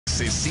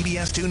This is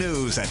CBS 2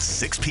 News at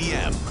 6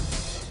 p.m.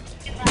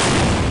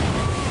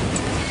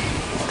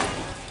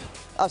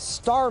 A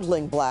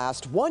startling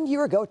blast 1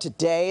 year ago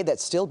today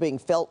that's still being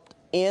felt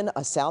in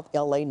a South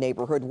LA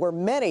neighborhood where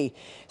many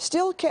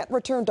still can't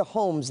return to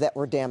homes that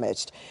were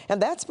damaged.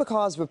 And that's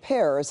because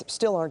repairs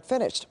still aren't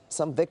finished.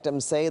 Some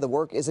victims say the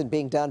work isn't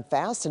being done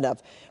fast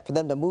enough for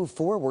them to move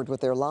forward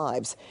with their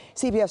lives.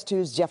 CBS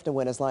 2's Jeff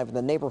Nguyen is live in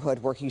the neighborhood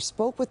where he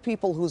spoke with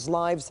people whose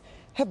lives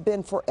have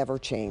been forever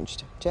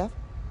changed. Jeff?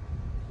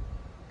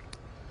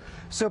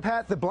 So,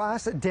 Pat, the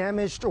blast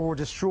damaged or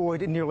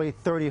destroyed nearly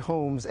 30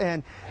 homes,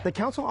 and the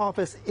council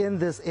office in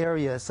this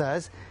area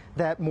says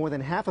that more than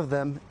half of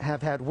them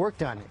have had work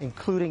done,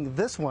 including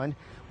this one,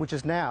 which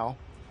is now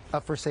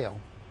up for sale.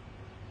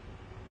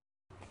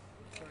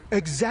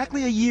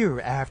 Exactly a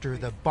year after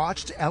the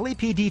botched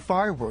LAPD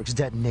fireworks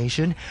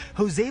detonation,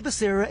 Jose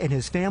Becerra and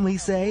his family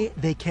say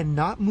they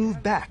cannot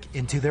move back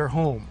into their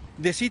home.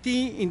 The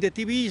city in the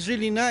TV is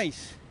really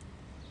nice,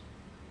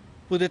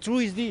 but the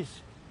truth is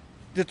this.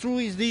 The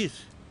truth is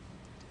this.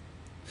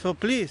 So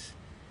please,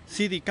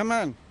 city, come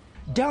on.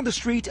 Down the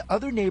street,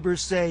 other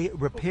neighbors say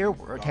repair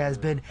work has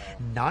been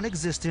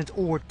non-existent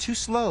or too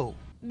slow.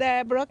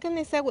 The broken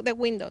is the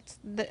windows.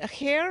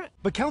 Here.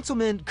 But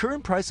Councilman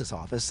Curran Price's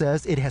office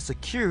says it has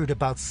secured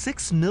about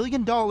 $6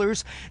 million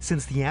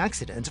since the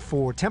accident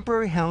for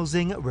temporary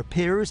housing,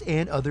 repairs,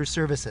 and other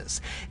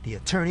services. The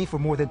attorney for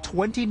more than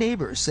 20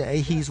 neighbors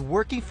say he's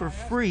working for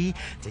free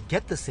to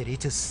get the city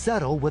to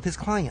settle with his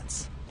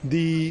clients.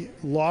 The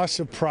loss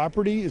of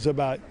property is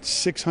about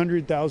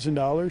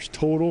 $600,000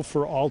 total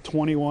for all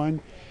 21,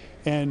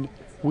 and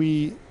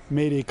we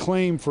made a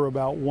claim for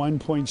about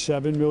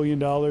 $1.7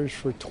 million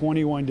for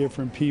 21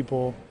 different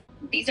people.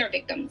 These are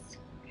victims,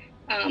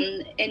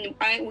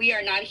 we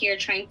are not here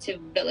trying to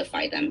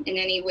vilify them in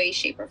any way,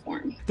 shape, or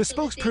form. The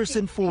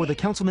spokesperson for the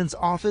councilman's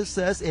office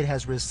says it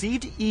has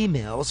received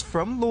emails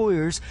from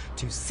lawyers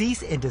to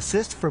cease and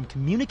desist from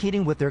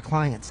communicating with their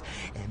clients.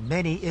 And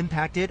many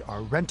impacted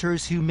are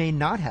renters who may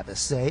not have a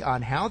say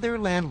on how their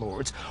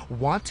landlords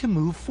want to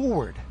move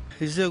forward.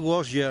 It's the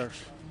worst years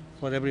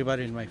for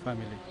everybody in my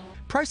family.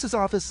 Price's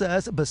office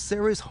says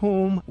Becerra's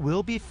home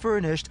will be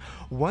furnished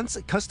once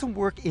custom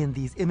work in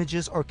these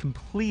images are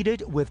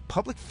completed with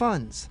public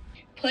funds.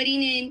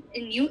 Putting in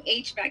a new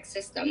HVAC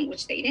system,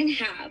 which they didn't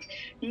have,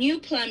 new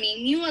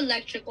plumbing, new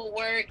electrical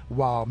work.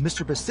 While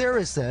Mr.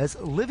 Becerra says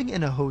living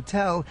in a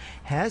hotel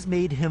has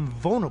made him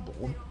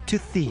vulnerable to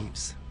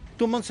thieves.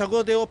 2 months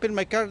ago, they opened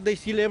my car, they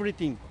steal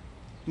everything.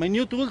 My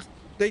new tools,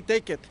 they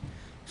take it.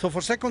 So for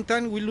second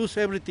time, we lose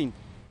everything.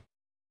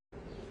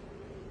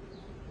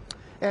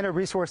 And a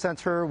resource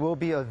center will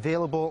be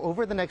available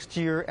over the next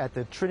year at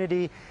the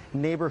Trinity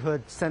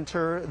Neighborhood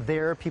Center.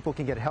 There, people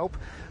can get help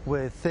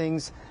with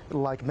things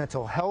like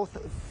mental health,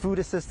 food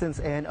assistance,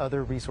 and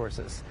other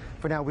resources.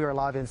 For now, we are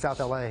live in South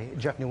LA.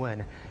 Jeff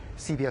Nguyen,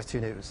 CBS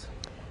 2 News.